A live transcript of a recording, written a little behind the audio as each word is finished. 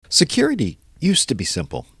Security used to be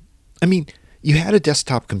simple. I mean, you had a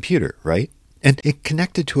desktop computer, right? And it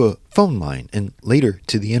connected to a phone line and later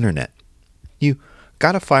to the internet. You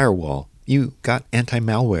got a firewall, you got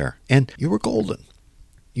anti-malware, and you were golden.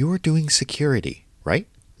 You were doing security, right?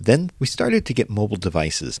 Then we started to get mobile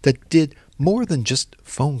devices that did more than just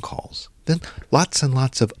phone calls. Then lots and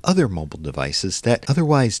lots of other mobile devices that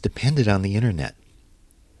otherwise depended on the internet.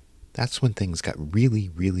 That's when things got really,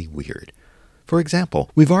 really weird. For example,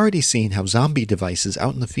 we've already seen how zombie devices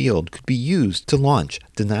out in the field could be used to launch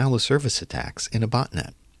denial-of-service attacks in a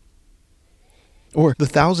botnet. Or the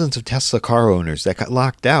thousands of Tesla car owners that got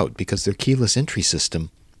locked out because their keyless entry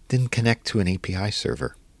system didn't connect to an API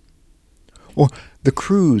server. Or the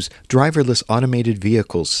Cruise driverless automated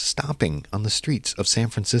vehicles stopping on the streets of San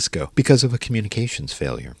Francisco because of a communications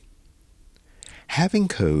failure. Having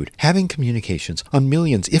code, having communications on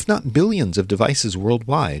millions, if not billions of devices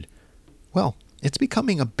worldwide, well, it's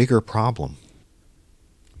becoming a bigger problem.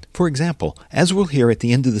 For example, as we'll hear at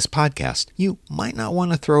the end of this podcast, you might not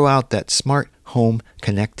want to throw out that smart home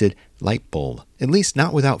connected light bulb, at least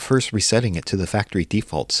not without first resetting it to the factory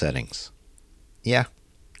default settings. Yeah,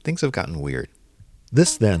 things have gotten weird.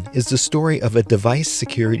 This, then, is the story of a device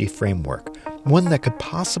security framework, one that could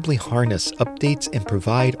possibly harness updates and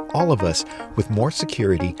provide all of us with more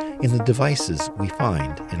security in the devices we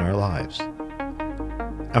find in our lives.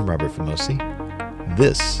 I'm Robert Famosi.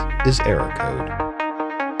 This is Error Code.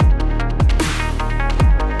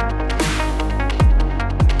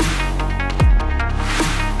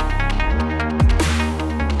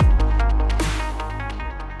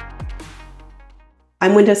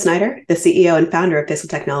 I'm Snyder, the CEO and founder of Thistle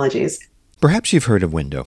Technologies. Perhaps you've heard of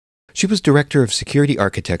Window. She was director of security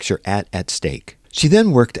architecture at Stake. She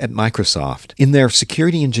then worked at Microsoft in their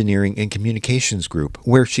security engineering and communications group,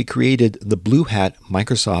 where she created the Blue Hat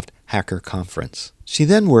Microsoft Hacker Conference. She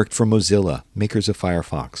then worked for Mozilla, makers of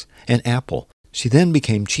Firefox, and Apple. She then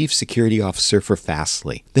became chief security officer for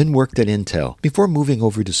Fastly, then worked at Intel, before moving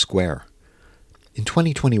over to Square. In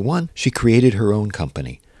 2021, she created her own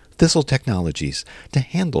company, Thistle Technologies, to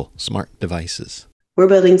handle smart devices. We're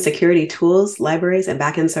building security tools, libraries, and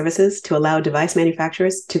backend services to allow device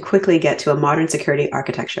manufacturers to quickly get to a modern security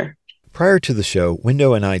architecture. Prior to the show,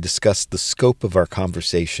 Window and I discussed the scope of our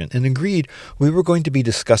conversation and agreed we were going to be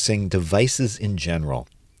discussing devices in general,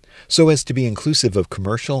 so as to be inclusive of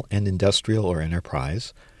commercial and industrial or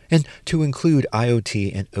enterprise, and to include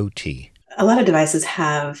IoT and OT. A lot of devices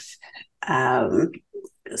have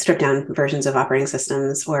stripped down versions of operating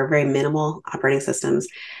systems or very minimal operating systems.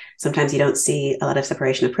 Sometimes you don't see a lot of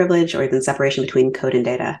separation of privilege or even separation between code and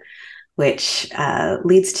data, which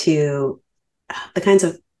leads to the kinds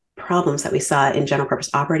of problems that we saw in general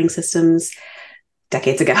purpose operating systems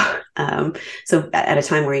decades ago. So at a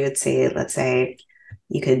time where you would see, let's say,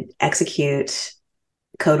 you could execute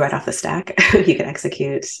code right off the stack. You could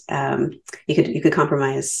execute, you could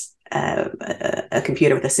compromise a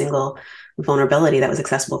computer with a single vulnerability that was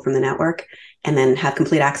accessible from the network, and then have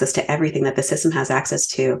complete access to everything that the system has access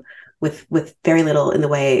to with very little in the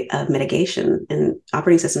way of mitigation. And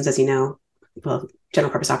operating systems, as you know, well,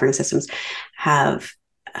 general purpose operating systems have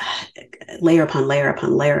layer upon layer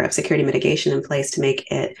upon layer of security mitigation in place to make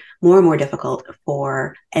it more and more difficult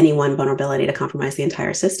for any one vulnerability to compromise the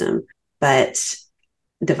entire system. But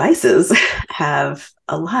devices have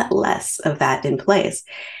a lot less of that in place.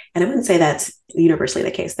 And I wouldn't say that's universally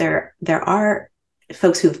the case. There are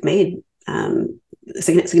folks who've made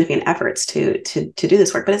significant efforts to do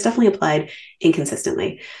this work, but it's definitely applied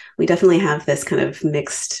inconsistently. We definitely have this kind of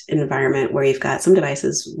mixed environment where you've got some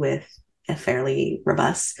devices with a fairly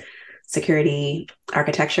robust security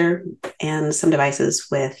architecture and some devices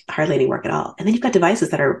with hardly any work at all. And then you've got devices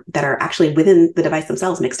that are actually within the device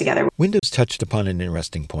themselves mixed together. Windows touched upon an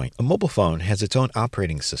interesting point. A mobile phone has its own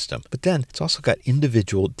operating system, but then it's also got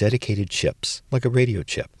individual dedicated chips, like a radio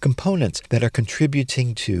chip, components that are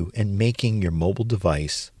contributing to and making your mobile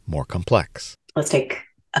device more complex. Let's take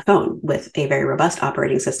a phone with a very robust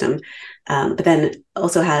operating system, but then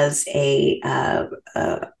also has a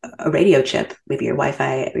radio chip, maybe your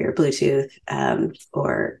Wi-Fi or your Bluetooth,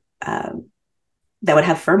 or that would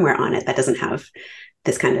have firmware on it that doesn't have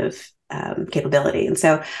this kind of capability. And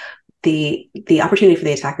so the opportunity for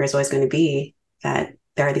the attacker is always going to be that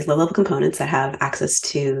there are these low-level components that have access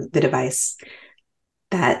to the device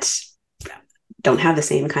that don't have the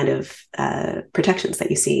same kind of protections that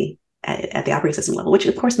you see at the operating system level, which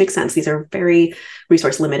of course makes sense. These are very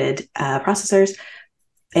resource limited processors,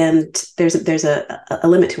 and there's a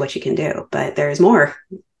limit to what you can do, but there's more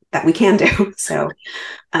that we can do. So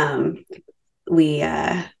we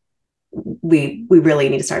we really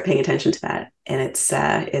need to start paying attention to that. And it's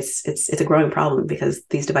a growing problem because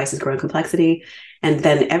these devices grow in complexity, and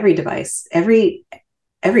then every device, every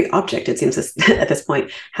object, it seems at this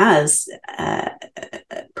point, has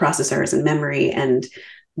processors and memory and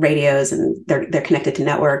radios, and they're connected to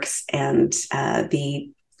networks, and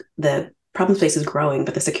the problem space is growing,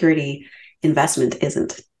 but the security investment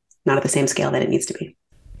isn't, not at the same scale that it needs to be.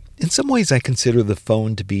 In some ways, I consider the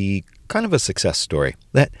phone to be kind of a success story.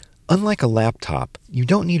 That unlike a laptop, you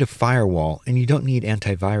don't need a firewall and you don't need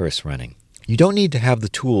antivirus running. You don't need to have the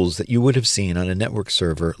tools that you would have seen on a network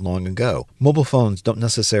server long ago. Mobile phones don't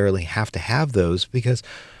necessarily have to have those because,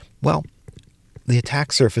 well, the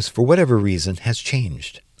attack surface, for whatever reason, has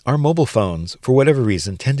changed. Our mobile phones, for whatever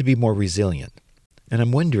reason, tend to be more resilient. And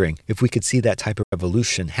I'm wondering if we could see that type of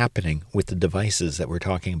evolution happening with the devices that we're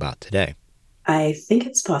talking about today. I think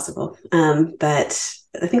it's possible, but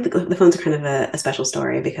I think the phones are kind of a special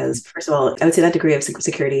story because, first of all, I would say that degree of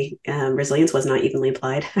security resilience was not evenly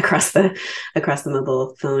applied across the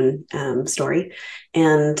mobile phone story.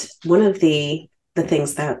 And one of the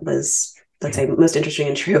things that was, let's say, most interesting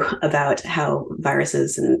and true about how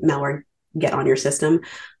viruses and malware get on your system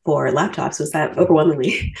for laptops was that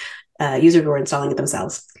overwhelmingly users were installing it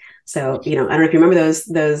themselves. So, I don't know if you remember those,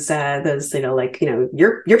 your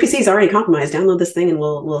PC is already compromised. Download this thing and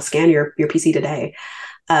we'll scan your PC today.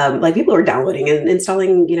 Like people were downloading and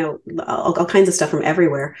installing, all kinds of stuff from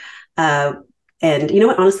everywhere. And you know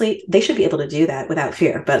what, honestly, they should be able to do that without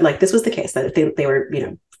fear. But like this was the case that they were,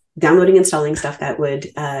 downloading, installing stuff that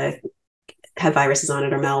would have viruses on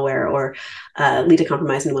it or malware or lead to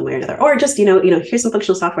compromise in one way or another, or just here's some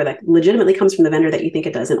functional software that legitimately comes from the vendor that you think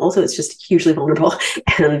it does, and also it's just hugely vulnerable,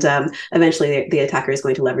 and eventually the attacker is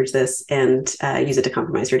going to leverage this and use it to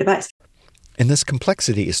compromise your device. And this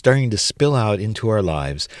complexity is starting to spill out into our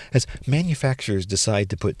lives as manufacturers decide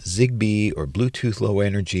to put Zigbee or Bluetooth Low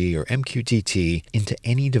Energy or MQTT into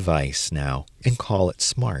any device now and call it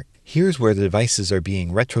smart. Here's where the devices are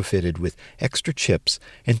being retrofitted with extra chips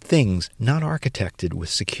and things not architected with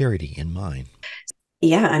security in mind.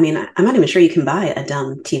 Yeah, I mean, I'm not even sure you can buy a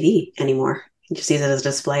dumb TV anymore. You just use it as a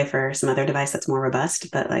display for some other device that's more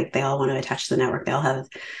robust, but like they all want to attach to the network. They all have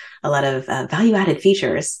a lot of value-added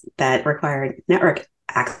features that require network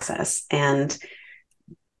access, and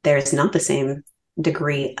there's not the same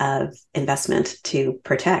degree of investment to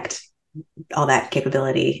protect all that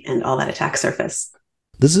capability and all that attack surface.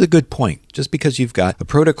 This is a good point. Just because you've got a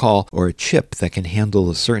protocol or a chip that can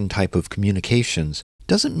handle a certain type of communications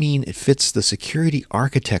doesn't mean it fits the security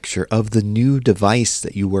architecture of the new device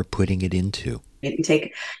that you are putting it into. You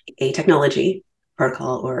take a technology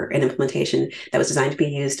protocol or an implementation that was designed to be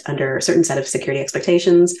used under a certain set of security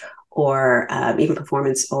expectations or even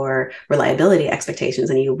performance or reliability expectations,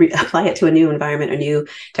 and you apply it to a new environment, a new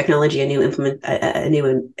technology, a new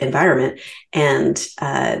environment, and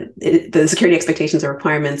the security expectations or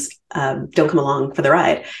requirements don't come along for the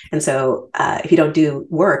ride. And so if you don't do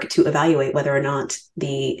work to evaluate whether or not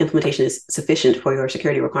the implementation is sufficient for your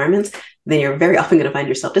security requirements, then you're very often going to find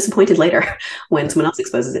yourself disappointed later when someone else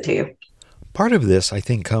exposes it to you. Part of this, I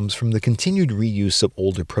think, comes from the continued reuse of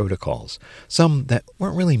older protocols, some that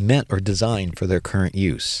weren't really meant or designed for their current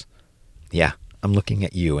use. Yeah, I'm looking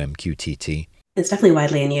at you, MQTT. It's definitely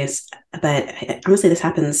widely in use, but honestly, this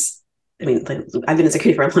happens. I mean, like, I've been in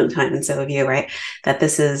security for a long time, and so have you, right? That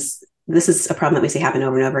this is a problem that we see happen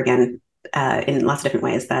over and over again in lots of different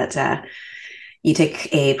ways. That you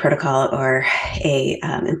take a protocol or a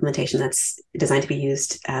implementation that's designed to be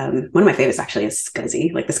used. One of my favorites actually is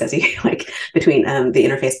SCSI, like the SCSI, like between the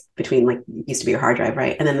interface between like used to be your hard drive,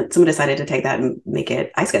 right? And then someone decided to take that and make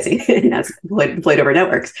it iSCSI, and that's deployed over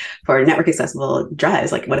networks for network accessible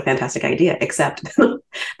drives. Like, what a fantastic idea! Except the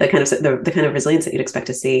kind of resilience that you'd expect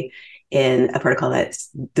to see in a protocol that's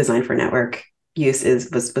designed for network use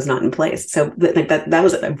was not in place. So like that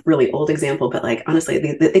was a really old example, but like honestly,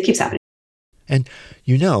 it keeps happening. And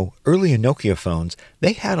early Nokia phones,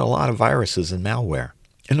 they had a lot of viruses and malware.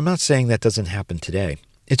 And I'm not saying that doesn't happen today.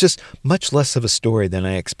 It's just much less of a story than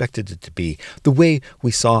I expected it to be. The way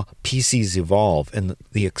we saw PCs evolve and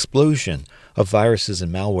the explosion of viruses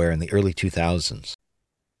and malware in the early 2000s.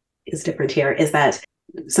 Is different here is that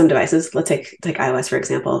some devices, let's take iOS, for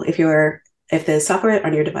example, if the software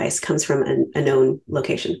on your device comes from a known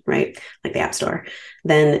location, right, like the App Store,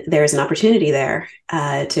 then there's an opportunity there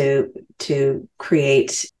to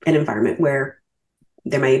create an environment where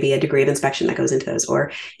there might be a degree of inspection that goes into those.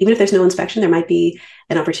 Or even if there's no inspection, there might be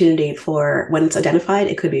an opportunity for, when it's identified,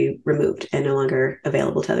 it could be removed and no longer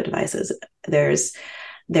available to other devices. It's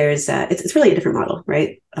really a different model,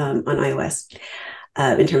 right, on iOS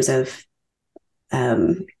in terms of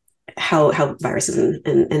how viruses and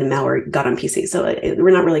malware got on PC. So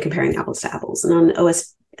we're not really comparing apples to apples. And on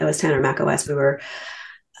OS 10 or Mac OS,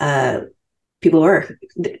 uh, people were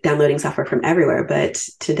downloading software from everywhere. But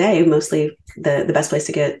today, mostly the best place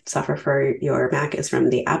to get software for your Mac is from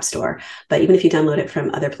the App Store. But even if you download it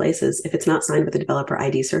from other places, if it's not signed with a developer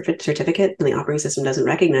ID certificate and the operating system doesn't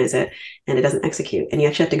recognize it and it doesn't execute, and you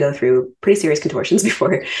actually have to go through pretty serious contortions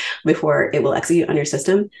before it will execute on your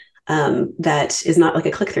system, that is not like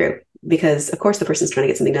a click through, because of course the person's trying to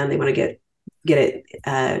get something done. They want to get it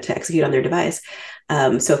to execute on their device.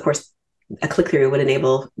 So of course a click through would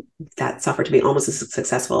enable that software to be almost as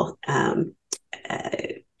successful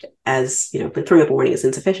as, throwing up a warning is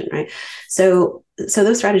insufficient, right? So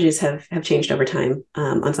those strategies have changed over time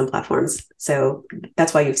on some platforms. So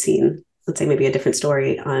that's why you've seen, let's say, maybe a different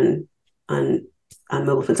story on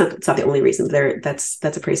mobile phones. It's not the only reason. That's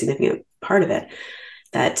a pretty significant part of it.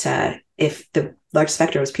 That if the largest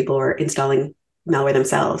factor was people were installing malware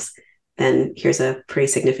themselves, then here's a pretty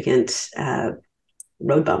significant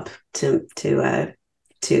road bump to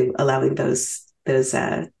allowing those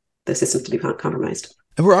systems to be compromised.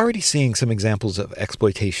 And we're already seeing some examples of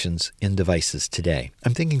exploitations in devices today.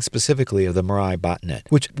 I'm thinking specifically of the Mirai botnet,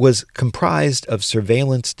 which was comprised of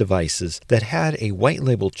surveillance devices that had a white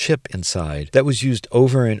label chip inside that was used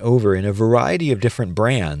over and over in a variety of different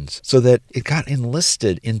brands, so that it got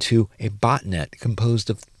enlisted into a botnet composed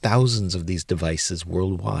of thousands of these devices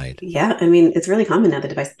worldwide. Yeah, I mean, it's really common now.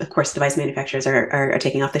 Device manufacturers are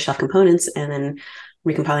taking off the shelf components and then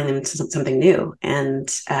recompiling them into something new. And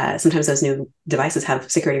sometimes those new devices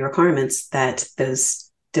have security requirements that those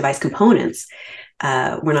device components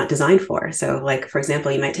were not designed for. So like, for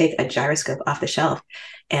example, you might take a gyroscope off the shelf,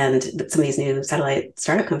 and some of these new satellite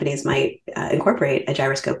startup companies might incorporate a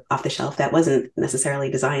gyroscope off the shelf that wasn't necessarily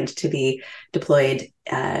designed to be deployed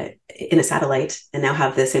in a satellite, and now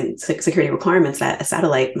have the same security requirements that a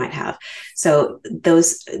satellite might have. So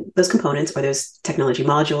those components, or those technology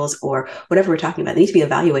modules, or whatever we're talking about, they need to be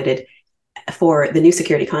evaluated for the new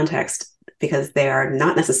security context, because they are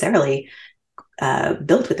not necessarily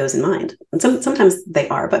built with those in mind. And sometimes they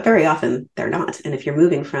are, but very often they're not. And if you're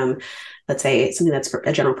moving from, let's say, something that's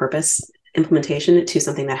a general purpose implementation to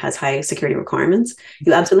something that has high security requirements,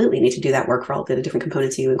 you absolutely need to do that work for all the different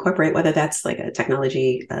components you incorporate, whether that's like a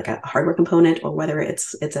technology, like a hardware component, or whether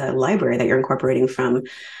it's a library that you're incorporating from,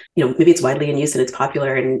 maybe it's widely in use and it's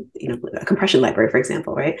popular, and a compression library, for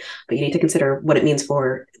example, right? But you need to consider what it means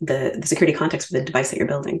for the security context for the device that you're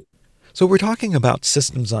building. So we're talking about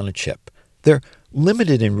systems on a chip. They're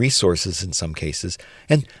limited in resources in some cases,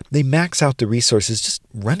 and they max out the resources just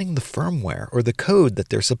running the firmware or the code that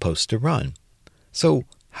they're supposed to run. So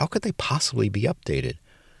how could they possibly be updated?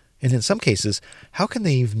 And in some cases, how can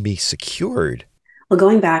they even be secured? Well,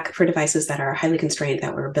 going back, for devices that are highly constrained,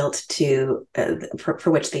 that were built to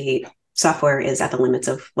for which the software is at the limits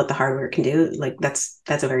of what the hardware can do, like that's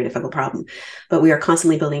a very difficult problem. But we are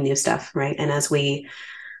constantly building new stuff, right? And as we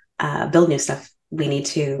build new stuff, we need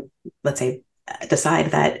to, let's say,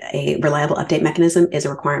 decide that a reliable update mechanism is a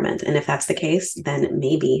requirement. And if that's the case, then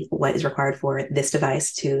maybe what is required for this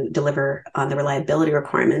device to deliver on the reliability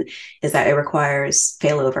requirement is that it requires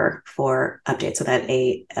failover for updates, so that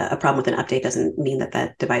a problem with an update doesn't mean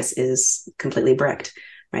that device is completely bricked,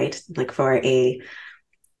 right? Like for a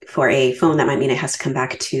phone, that might mean it has to come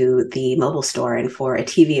back to the mobile store. And for a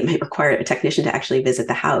TV, it might require a technician to actually visit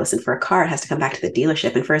the house. And for a car, it has to come back to the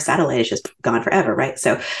dealership. And for a satellite, it's just gone forever, right?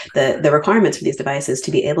 So the requirements for these devices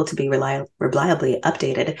to be able to be reliably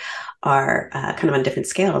updated are kind of on a different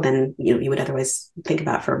scale than you would otherwise think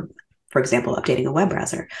about for example, updating a web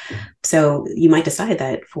browser. So you might decide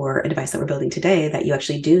that for a device that we're building today, that you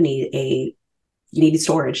actually do need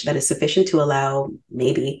storage that is sufficient to allow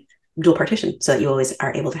maybe dual partition, so that you always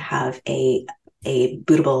are able to have a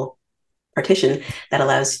bootable partition that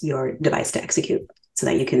allows your device to execute, so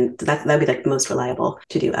that you can, that would be like the most reliable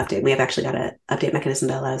to do update. We have actually got an update mechanism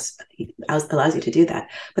that allows you to do that.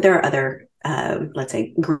 But there are other, let's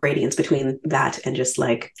say, gradients between that and just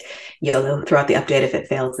like YOLO, throw out the update if it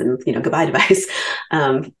fails, and goodbye device.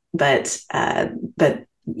 But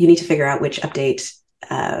you need to figure out which update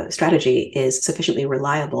strategy is sufficiently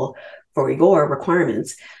reliable for your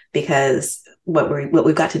requirements. Because what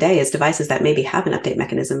we've got today is devices that maybe have an update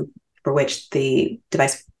mechanism for which the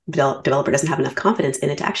device developer doesn't have enough confidence in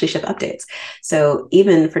it to actually ship updates. So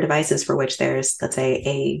even for devices for which there's, let's say,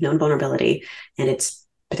 a known vulnerability and it's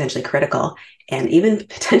potentially critical, and even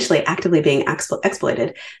potentially actively being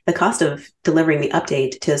exploited, the cost of delivering the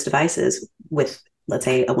update to those devices with, let's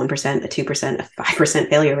say, a 1%, a 2%, a 5%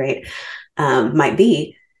 failure rate might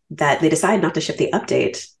be that they decide not to ship the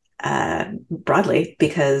update broadly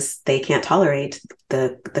because they can't tolerate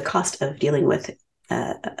the cost of dealing with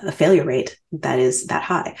a failure rate that is that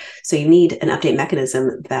high. So you need an update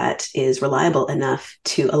mechanism that is reliable enough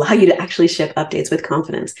to allow you to actually ship updates with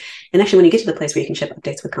confidence. And actually, when you get to the place where you can ship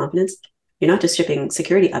updates with confidence, you're not just shipping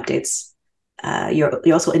security updates.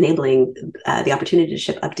 You're also enabling the opportunity to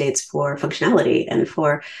ship updates for functionality and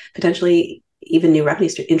for potentially even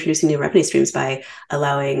introducing new revenue streams by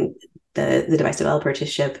allowing the device developer to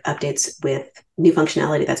ship updates with new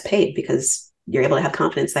functionality that's paid because you're able to have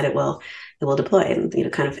confidence that it will deploy. And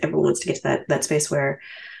kind of everyone wants to get to that space where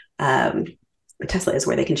Tesla is,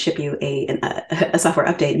 where they can ship you a software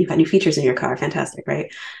update and you've got new features in your car. Fantastic,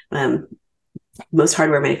 right? Most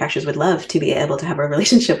hardware manufacturers would love to be able to have a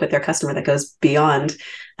relationship with their customer that goes beyond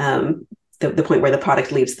the point where the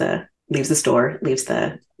product leaves the store, leaves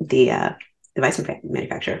the device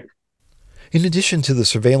manufacturer. In addition to the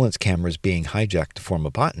surveillance cameras being hijacked to form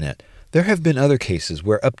a botnet, there have been other cases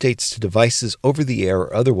where updates to devices over the air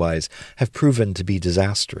or otherwise have proven to be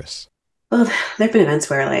disastrous. Well, there have been events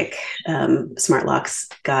where smart locks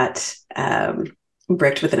got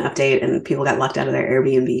bricked with an update and people got locked out of their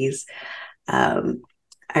Airbnbs.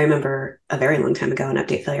 I remember a very long time ago an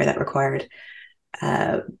update failure that required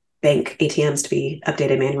bank ATMs to be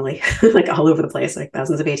updated manually, like all over the place. Like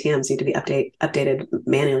thousands of ATMs need to be updated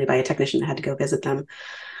manually by a technician that had to go visit them.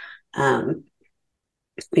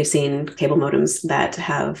 We've seen cable modems that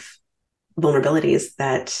have vulnerabilities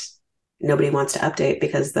that nobody wants to update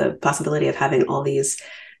because the possibility of having all these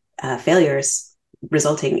failures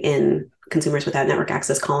resulting in consumers without network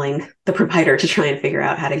access calling the provider to try and figure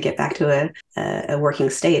out how to get back to a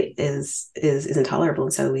working state is intolerable.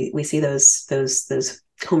 And so we see those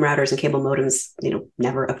home routers and cable modems,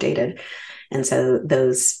 never updated. And so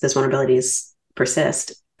those vulnerabilities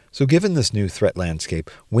persist. So given this new threat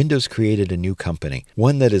landscape, Windows created a new company,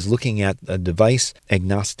 one that is looking at a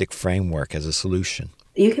device-agnostic framework as a solution.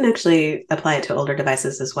 You can actually apply it to older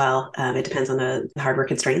devices as well. It depends on the hardware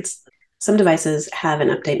constraints. Some devices have an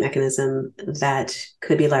update mechanism that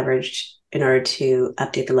could be leveraged in order to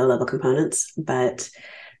update the low-level components, but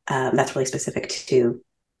that's really specific to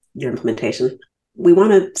your implementation. We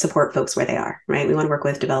want to support folks where they are, right? We want to work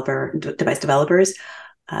with device developers,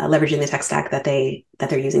 leveraging the tech stack that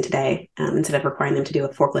they're using today, instead of requiring them to do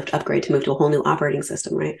a forklift upgrade to move to a whole new operating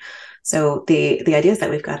system, right? So the idea is that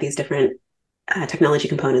we've got these different technology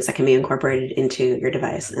components that can be incorporated into your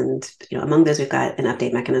device, and among those we've got an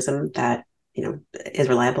update mechanism that is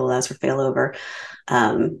reliable, allows for failover,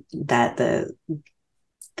 that the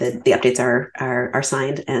updates are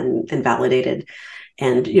signed and validated,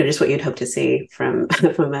 and just what you'd hope to see from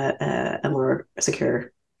a more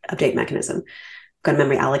secure update mechanism. Got a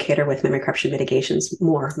memory allocator with memory corruption mitigations,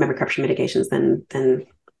 more memory corruption mitigations than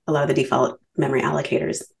a lot of the default memory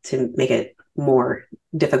allocators to make it more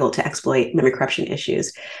difficult to exploit memory corruption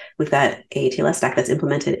issues. We've got a TLS stack that's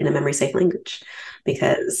implemented in a memory safe language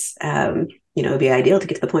because it would be ideal to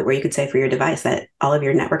get to the point where you could say for your device that all of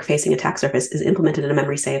your network facing attack surface is implemented in a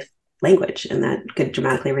memory safe language, and that could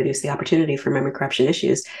dramatically reduce the opportunity for memory corruption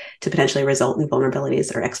issues to potentially result in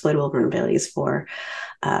vulnerabilities or exploitable vulnerabilities for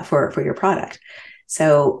your product.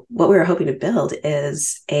 So what we were hoping to build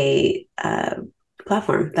is a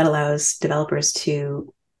platform that allows developers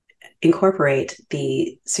to incorporate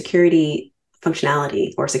the security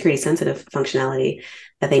functionality or security sensitive functionality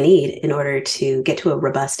that they need in order to get to a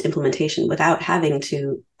robust implementation without having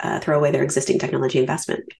to throw away their existing technology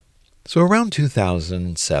investment. So around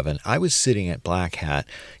 2007, I was sitting at Black Hat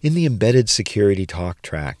in the embedded security talk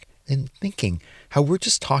track and thinking how we're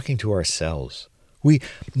just talking to ourselves. We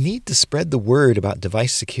need to spread the word about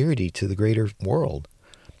device security to the greater world.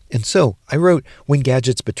 And so I wrote When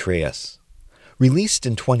Gadgets Betray Us. Released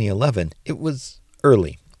in 2011, it was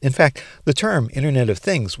early. In fact, the term Internet of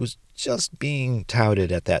Things was just being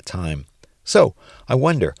touted at that time. So I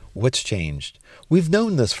wonder, what's changed? We've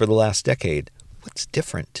known this for the last decade. What's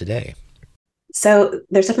different today? So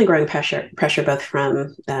there's definitely growing pressure both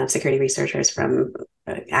from security researchers, from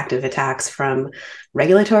active attacks, from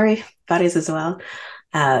regulatory bodies as well.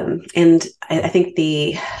 And I think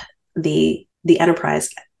the enterprise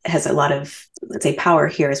has a lot of, let's say, power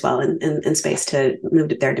here as well in space to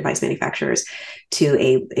move their device manufacturers to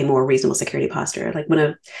a more reasonable security posture. Like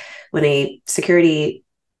when a security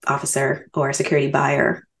officer or a security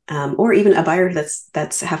buyer, or even a buyer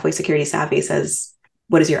that's halfway security savvy says,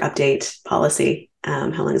 what is your update policy? How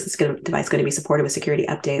long is this device going to be supported with security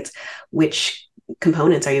updates? Which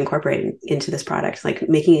components are you incorporating into this product? Like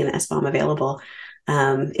making an SBOM available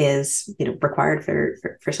is required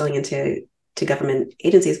for selling into to government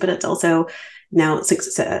agencies, but it's also now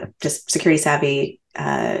just security savvy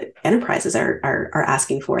enterprises are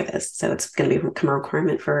asking for this. So it's going to become a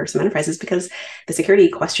requirement for some enterprises, because the security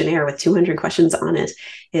questionnaire with 200 questions on it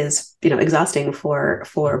is, exhausting for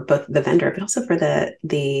both the vendor, but also for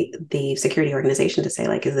the security organization to say,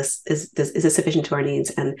 like, is this sufficient to our needs,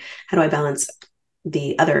 and how do I balance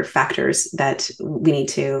the other factors that we need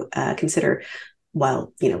to consider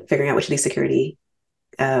while figuring out which of these security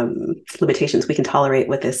limitations we can tolerate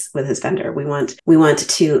with this vendor. We want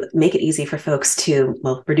to make it easy for folks to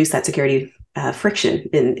reduce that security friction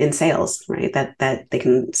in sales, right? That they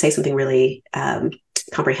can say something really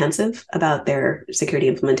comprehensive about their security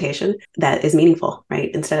implementation that is meaningful,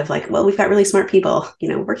 right? Instead of like, well, we've got really smart people,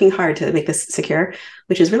 working hard to make this secure,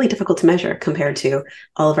 which is really difficult to measure compared to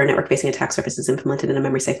all of our network facing attack surfaces implemented in a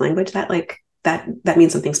memory safe language that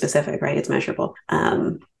means something specific, right? It's measurable.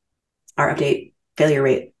 Our update failure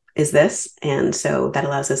rate is this. And so that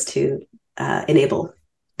allows us to enable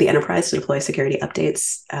the enterprise to deploy security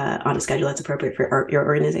updates on a schedule that's appropriate for your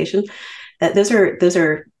organization. Those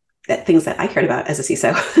are things that I cared about as a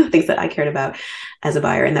CISO, things that I cared about as a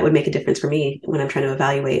buyer. And that would make a difference for me when I'm trying to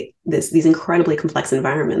evaluate these incredibly complex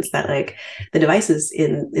environments that, like, the devices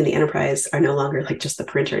in the enterprise are no longer like just the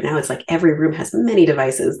printer. Now it's like every room has many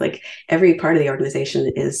devices. Like every part of the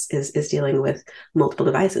organization is dealing with multiple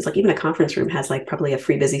devices. Like even a conference room has like probably a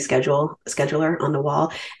free busy scheduler on the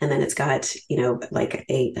wall. And then it's got, like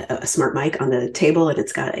a smart mic on the table, and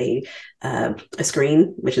it's got a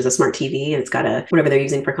screen, which is a smart TV, and it's got whatever they're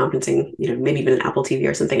using for conferencing, maybe even an Apple TV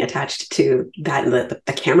or something attached to that. And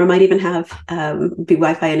the camera might even have be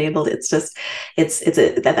Wi-Fi enabled. It's that's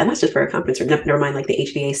just for a conference room. Never mind like the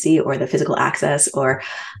HVAC or the physical access or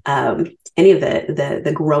any of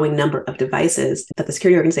the growing number of devices that the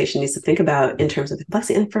security organization needs to think about in terms of the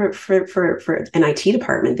complexity. And for an IT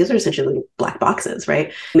department, these are essentially black boxes,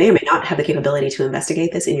 right? You may or may not have the capability to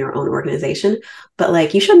investigate this in your own organization, but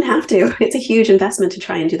like you shouldn't have to. It's a huge investment to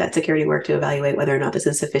try and do that security work to evaluate whether or not this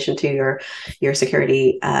is sufficient to your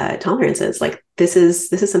security tolerances. Like this is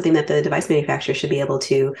something that the device manufacturer should be able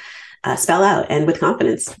to spell out and with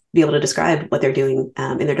confidence be able to describe what they're doing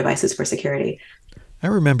in their devices for security. I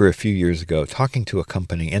remember a few years ago talking to a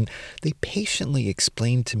company, and they patiently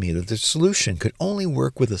explained to me that the solution could only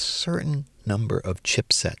work with a certain number of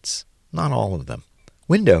chipsets, not all of them.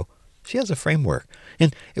 Window, she has a framework,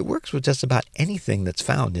 and it works with just about anything that's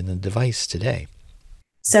found in a device today.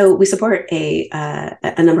 So we support a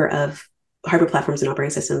number of hardware platforms and operating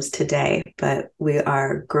systems today, but we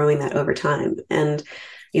are growing that over time. And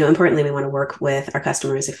importantly, we want to work with our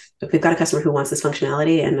customers. If we've got a customer who wants this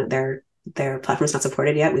functionality and their platform's not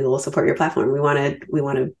supported yet, we will support your platform. We want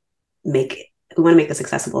to make this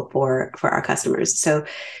accessible for our customers. So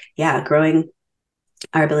yeah, growing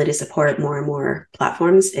our ability to support more and more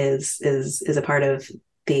platforms is a part of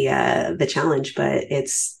the challenge, but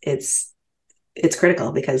it's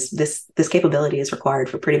critical because this capability is required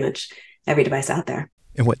for pretty much every device out there.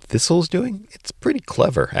 And what Thistle's doing? It's pretty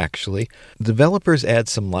clever, actually. Developers add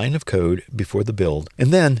some line of code before the build,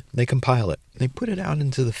 and then they compile it. They put it out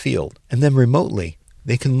into the field, and then remotely,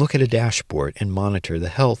 they can look at a dashboard and monitor the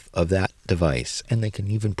health of that device, and they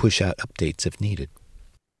can even push out updates if needed.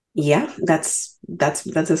 Yeah, that's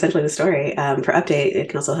essentially the story. For update, it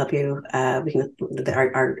can also help you.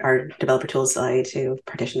 Our developer tools allow you to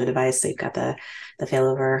partition the device. So you've got the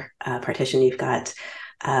failover partition. You've got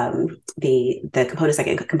the components that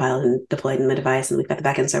get compiled and deployed in the device, and we've got the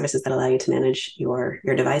backend services that allow you to manage your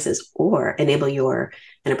devices or enable your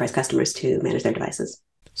enterprise customers to manage their devices.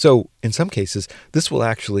 So in some cases, this will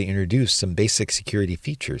actually introduce some basic security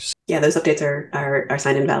features. Yeah, those updates are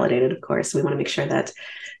signed and validated, of course. We want to make sure that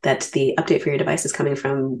the update for your device is coming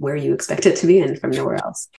from where you expect it to be and from nowhere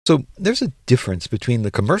else. So there's a difference between the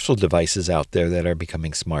commercial devices out there that are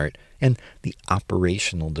becoming smart and the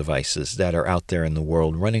operational devices that are out there in the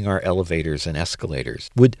world running our elevators and escalators.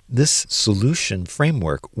 Would this solution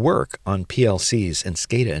framework work on PLCs and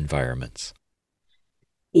SCADA environments?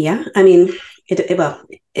 Yeah, I mean,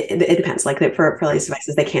 it depends. Like for all these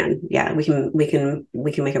devices, they can. Yeah, we can make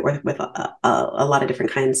it work with a lot of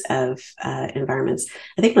different kinds of environments.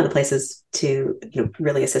 I think one of the places to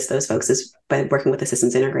really assist those folks is by working with the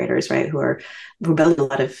systems integrators, right? Who are building a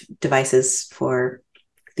lot of devices for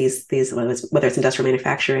these whether it's industrial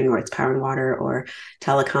manufacturing or it's power and water or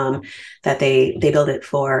telecom, that they build it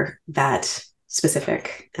for that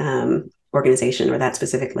specific organization or that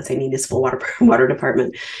specific, let's say, municipal water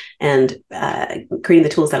department, and creating the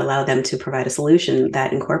tools that allow them to provide a solution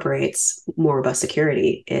that incorporates more robust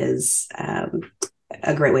security is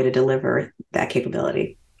a great way to deliver that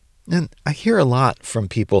capability. And I hear a lot from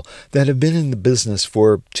people that have been in the business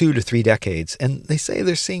for 2 to 3 decades, and they say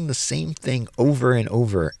they're seeing the same thing over and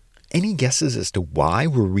over. Any guesses as to why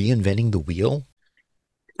we're reinventing the wheel?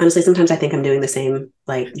 Honestly, sometimes I think I'm doing the same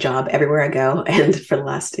like job everywhere I go. And for the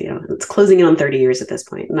last, it's closing in on 30 years at this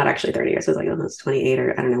point. Not actually 30 years. It was like almost 28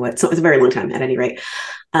 or I don't know what. So it's a very long time at any rate.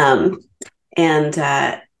 Um, and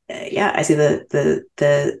yeah, I see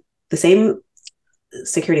the same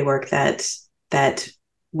security work that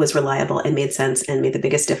was reliable and made sense and made the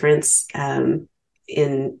biggest difference in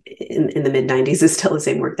the mid 90s is still the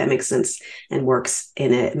same work that makes sense and works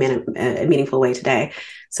in a meaningful way today.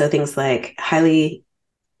 So things like highly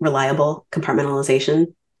reliable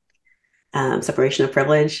compartmentalization, separation of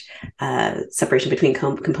privilege, separation between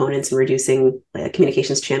components, and reducing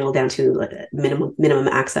communications channel down to minimum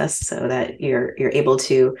access, so that you're able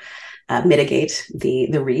to mitigate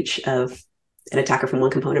the reach of an attacker from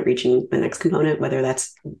one component reaching the next component, whether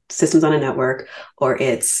that's systems on a network or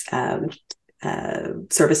it's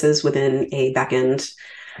services within a backend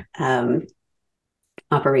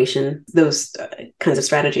operation. Those kinds of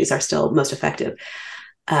strategies are still most effective.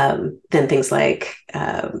 Then things like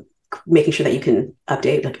making sure that you can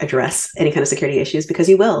update, like address any kind of security issues, because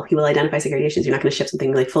you will identify security issues. You're not going to ship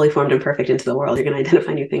something like fully formed and perfect into the world. You're going to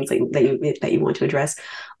identify new things that you want to address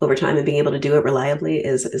over time, and being able to do it reliably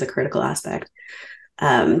is a critical aspect.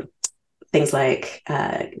 Things like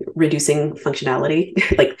reducing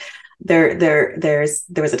functionality, like there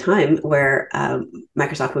was a time where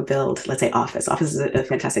Microsoft would build, let's say, Office. Office is a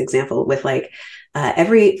fantastic example, with like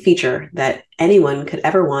every feature that anyone could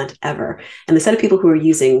ever want ever, and the set of people who were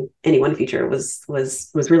using any one feature was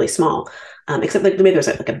really small. Except like maybe there's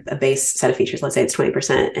like a base set of features. Let's say it's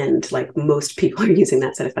 20%, and like most people are using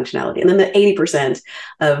that set of functionality. And then the 80%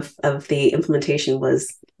 of the implementation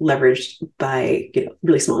was leveraged by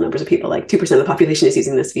really small numbers of people. Like 2% of the population is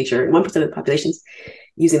using this feature, and 1% of the population is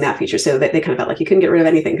using that feature. So they kind of felt like you couldn't get rid of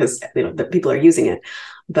anything because the people are using it.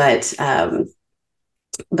 But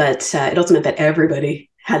it also meant that everybody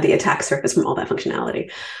had the attack surface from all that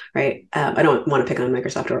functionality, right? I don't want to pick on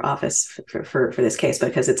Microsoft or Office for this case,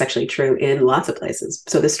 because it's actually true in lots of places.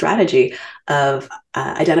 So the strategy of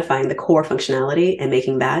identifying the core functionality and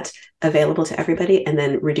making that available to everybody, and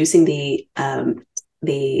then reducing the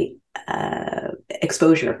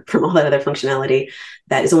exposure from all that other functionality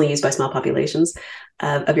that is only used by small populations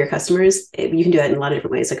of your customers. You can do that in a lot of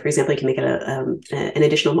different ways. Like, for example, you can make it an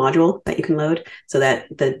additional module that you can load, so that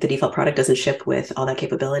the default product doesn't ship with all that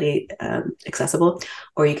capability accessible.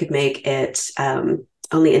 Or you could make it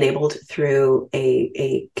only enabled through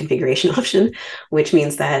a configuration option, which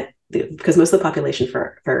means that because most of the population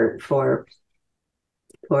for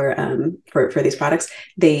these products,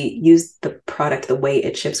 they use the product the way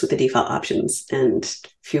it ships with the default options, and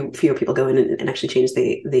fewer people go in and actually change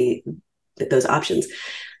those options.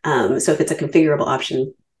 So if it's a configurable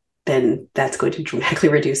option, then that's going to dramatically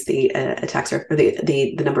reduce the attacks, or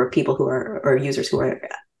the number of people who or users who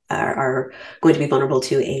are going to be vulnerable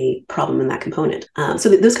to a problem in that component. So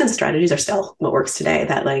those kinds of strategies are still what works today.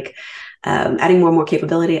 That like adding more and more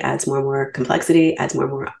capability adds more and more complexity, adds more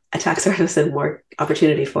and more attack surface, and more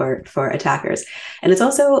opportunity for attackers. And it's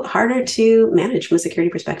also harder to manage from a security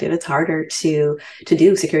perspective. It's harder to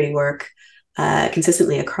do security work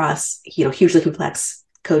consistently across hugely complex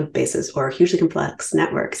code bases or hugely complex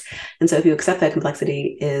networks. And so if you accept that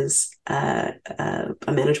complexity is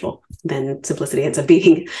unmanageable, then simplicity ends up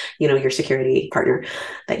being your security partner,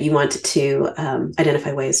 that you want to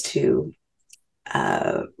identify ways to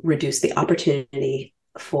reduce the opportunity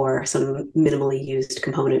for some minimally used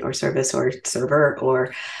component or service or server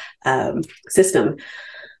or system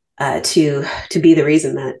to be the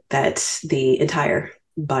reason that the entire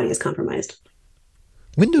body is compromised.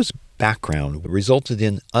 Windows background resulted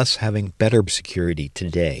in us having better security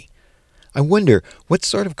today. I wonder, what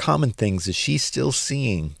sort of common things is she still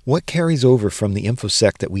seeing? What carries over from the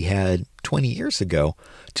InfoSec that we had 20 years ago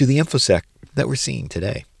to the InfoSec that we're seeing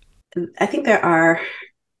today? I think there are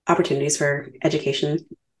opportunities for education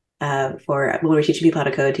for when we're teaching people how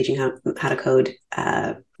to code, teaching how to code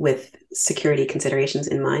with security considerations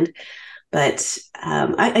in mind. But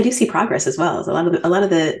I do see progress as well. So a lot of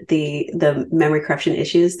the memory corruption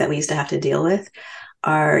issues that we used to have to deal with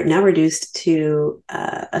are now reduced to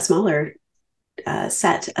a smaller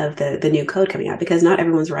set of the new code coming out, because not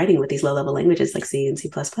everyone's writing with these low-level languages like C and C++.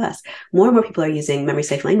 More and more people are using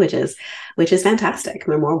memory-safe languages, which is fantastic.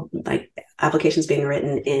 There are more like applications being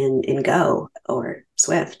written in Go or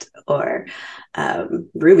Swift or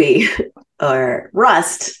Ruby or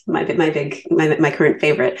Rust, my current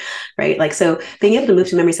favorite, right? Like, so being able to move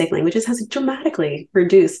to memory-safe languages has dramatically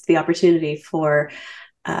reduced the opportunity for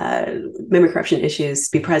memory corruption issues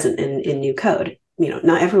be present in new code.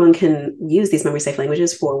 Not everyone can use these memory safe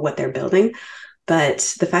languages for what they're building,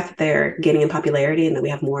 but the fact that they're gaining in popularity and that we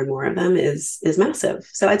have more and more of them is massive.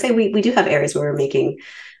 So I'd say we do have areas where we're making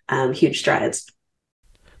huge strides.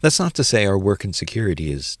 That's not to say our work in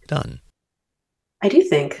security is done. I do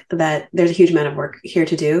think that there's a huge amount of work here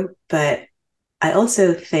to do, but I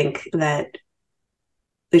also think that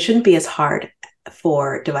it shouldn't be as hard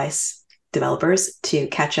for device developers to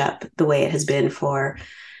catch up the way it has been for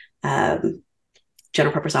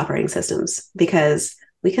general purpose operating systems, because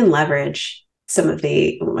we can leverage some of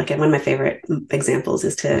one of my favorite examples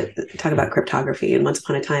is to talk about cryptography. And once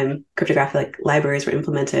upon a time, cryptographic libraries were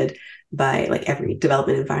implemented by every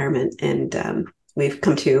development environment. And we've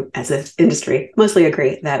come to, as an industry, mostly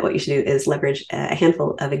agree that what you should do is leverage a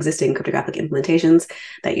handful of existing cryptographic implementations,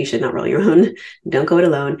 that you should not roll your own. Don't go it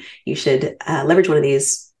alone. You should leverage one of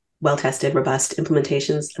these well-tested, robust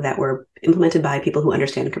implementations that were implemented by people who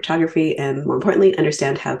understand cryptography and, more importantly,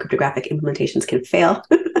 understand how cryptographic implementations can fail.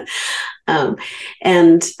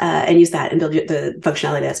 And use that and build the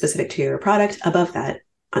functionality that's specific to your product. Above that,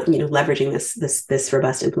 leveraging this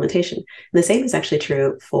robust implementation. And the same is actually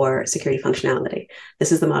true for security functionality.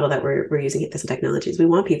 This is the model that we're using at Thistle Technologies. We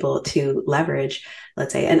want people to leverage,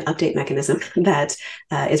 let's say, an update mechanism that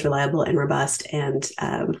is reliable and robust and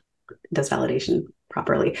does validation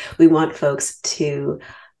properly. We want folks to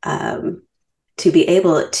be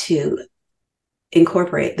able to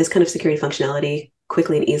incorporate this kind of security functionality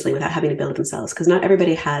quickly and easily without having to build it themselves, because not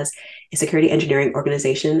everybody has a security engineering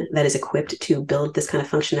organization that is equipped to build this kind of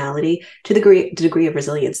functionality to the degree of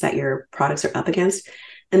resilience that your products are up against.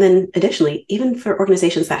 And then additionally, even for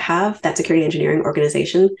organizations that have that security engineering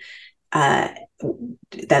organization that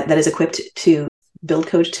is equipped to build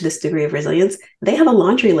code to this degree of resilience, they have a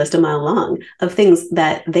laundry list a mile long of things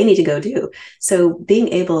that they need to go do. So being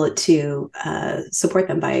able to support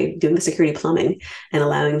them by doing the security plumbing and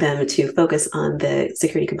allowing them to focus on the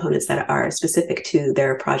security components that are specific to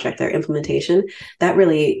their project, their implementation, that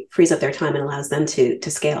really frees up their time and allows them to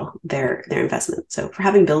scale their investment. So for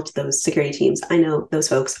having built those security teams, I know those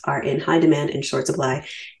folks are in high demand and short supply,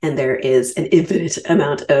 and there is an infinite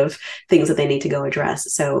amount of things that they need to go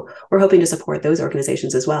address. So we're hoping to support those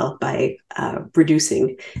organizations as well by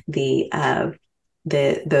reducing the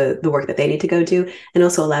work that they need to go do, and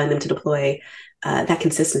also allowing them to deploy that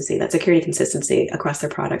consistency, that security consistency across their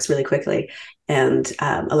products really quickly, and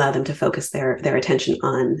allow them to focus their attention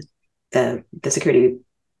on the security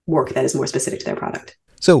work that is more specific to their product.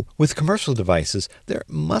 So with commercial devices, there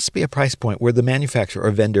must be a price point where the manufacturer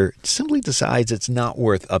or vendor simply decides it's not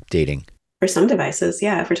worth updating. For some devices,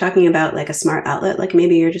 yeah. If we're talking about a smart outlet,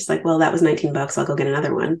 maybe you're just well, that was $19, I'll go get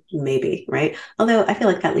another one, maybe, right? Although I feel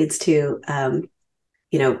like that leads to,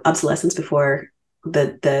 obsolescence before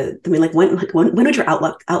when would your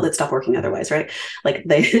outlet stop working otherwise, right?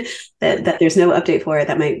 That there's no update for it.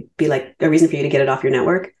 That might be a reason for you to get it off your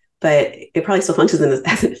network, but it probably still functions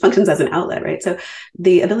as an outlet, right? So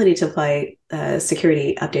the ability to apply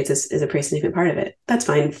security updates is a pretty significant part of it. That's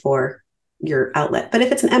fine for your outlet. But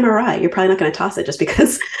if it's an MRI, you're probably not going to toss it just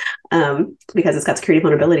because it's got security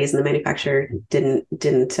vulnerabilities and the manufacturer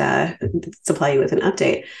didn't supply you with an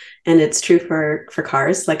update. And it's true for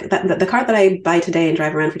cars. The car that I buy today and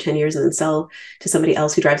drive around for 10 years and then sell to somebody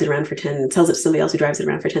else who drives it around for 10 and sells it to somebody else who drives it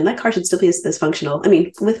around for 10, that car should still be as functional,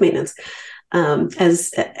 with maintenance,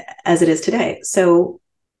 as it is today. So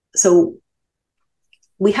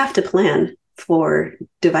we have to plan for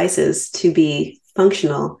devices to be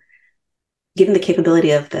functional, given the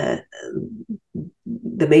capability of the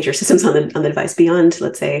major systems on the device, beyond,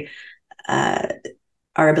 let's say,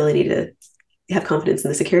 our ability to have confidence in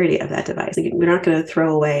the security of that device. We're not going to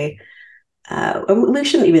throw away, we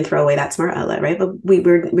shouldn't even throw away that smart outlet, right? But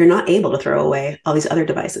we're not able to throw away all these other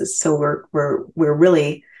devices. So we're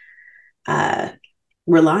really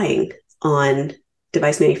relying on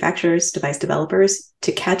device manufacturers, device developers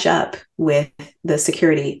to catch up with the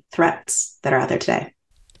security threats that are out there today.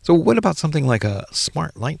 So what about something like a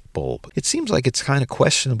smart light bulb? It seems like it's kind of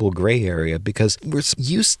questionable gray area because we're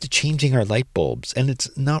used to changing our light bulbs and it's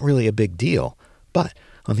not really a big deal. But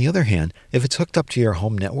on the other hand, if it's hooked up to your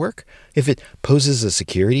home network, if it poses a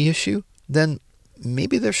security issue, then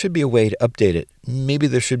maybe there should be a way to update it. Maybe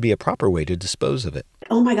there should be a proper way to dispose of it.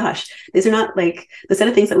 Oh my gosh, these are not the set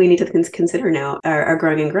of things that we need to consider now are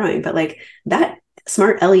growing and growing. But that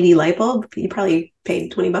smart LED light bulb, you probably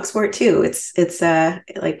paid $20 for it too. It's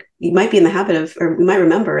you might be in the habit of, or you might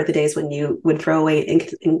remember the days when you would throw away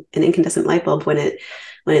an incandescent light bulb when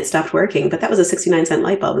it stopped working. But that was a 69-cent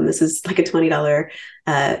light bulb, and this is a $20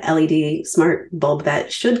 LED smart bulb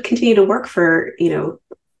that should continue to work for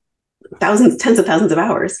thousands, tens of thousands of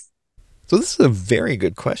hours. So this is a very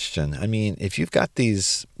good question. I mean, if you've got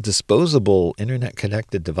these disposable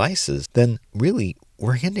internet-connected devices, then really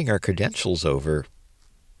we're handing our credentials over,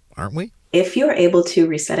 aren't we? If you're able to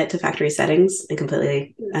reset it to factory settings and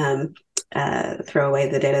completely throw away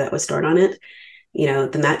the data that was stored on it,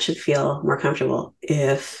 then that should feel more comfortable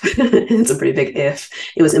if it's a pretty big if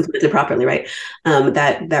it was implemented properly, right?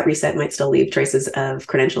 That reset might still leave traces of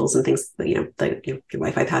credentials and things, like your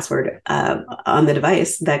Wi-Fi password on the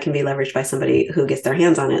device that can be leveraged by somebody who gets their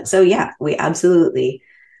hands on it. So yeah, we absolutely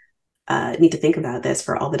need to think about this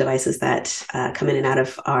for all the devices that come in and out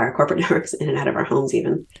of our corporate networks, in and out of our homes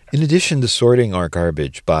even. In addition to sorting our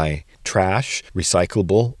garbage by trash,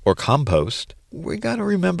 recyclable, or compost, we got to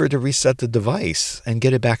remember to reset the device and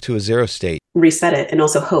get it back to a zero state. Reset it and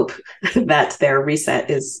also hope that their reset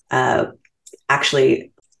is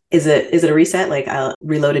actually, is it a reset? Like I'll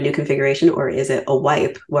reload a new configuration, or is it a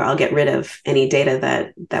wipe where I'll get rid of any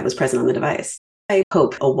data that was present on the device? I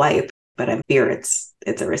hope a wipe, but I fear it's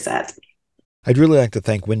a reset. I'd really like to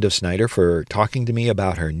thank Snyder for talking to me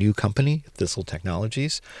about her new company, Thistle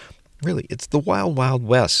Technologies. Really, it's the wild, wild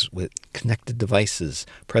west with connected devices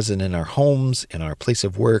present in our homes, in our place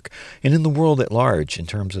of work, and in the world at large in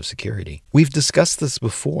terms of security. We've discussed this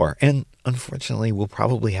before, and unfortunately, we'll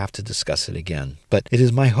probably have to discuss it again. But it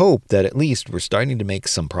is my hope that at least we're starting to make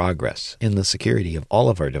some progress in the security of all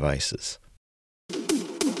of our devices.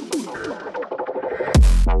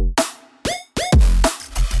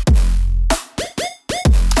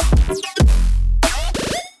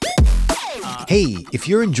 Hey, if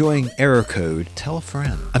you're enjoying Error Code, tell a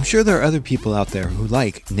friend. I'm sure there are other people out there who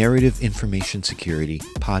like narrative information security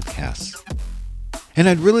podcasts. And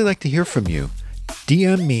I'd really like to hear from you.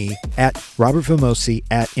 DM me at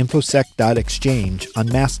robertvamosi@infosec.exchange on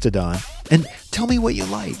Mastodon and tell me what you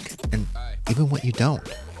like and even what you don't.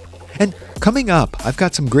 And coming up, I've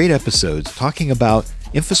got some great episodes talking about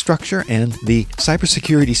infrastructure and the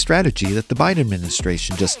cybersecurity strategy that the Biden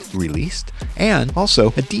administration just released, and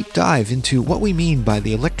also a deep dive into what we mean by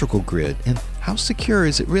the electrical grid and how secure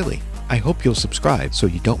is it really. I hope you'll subscribe so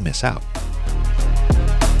you don't miss out.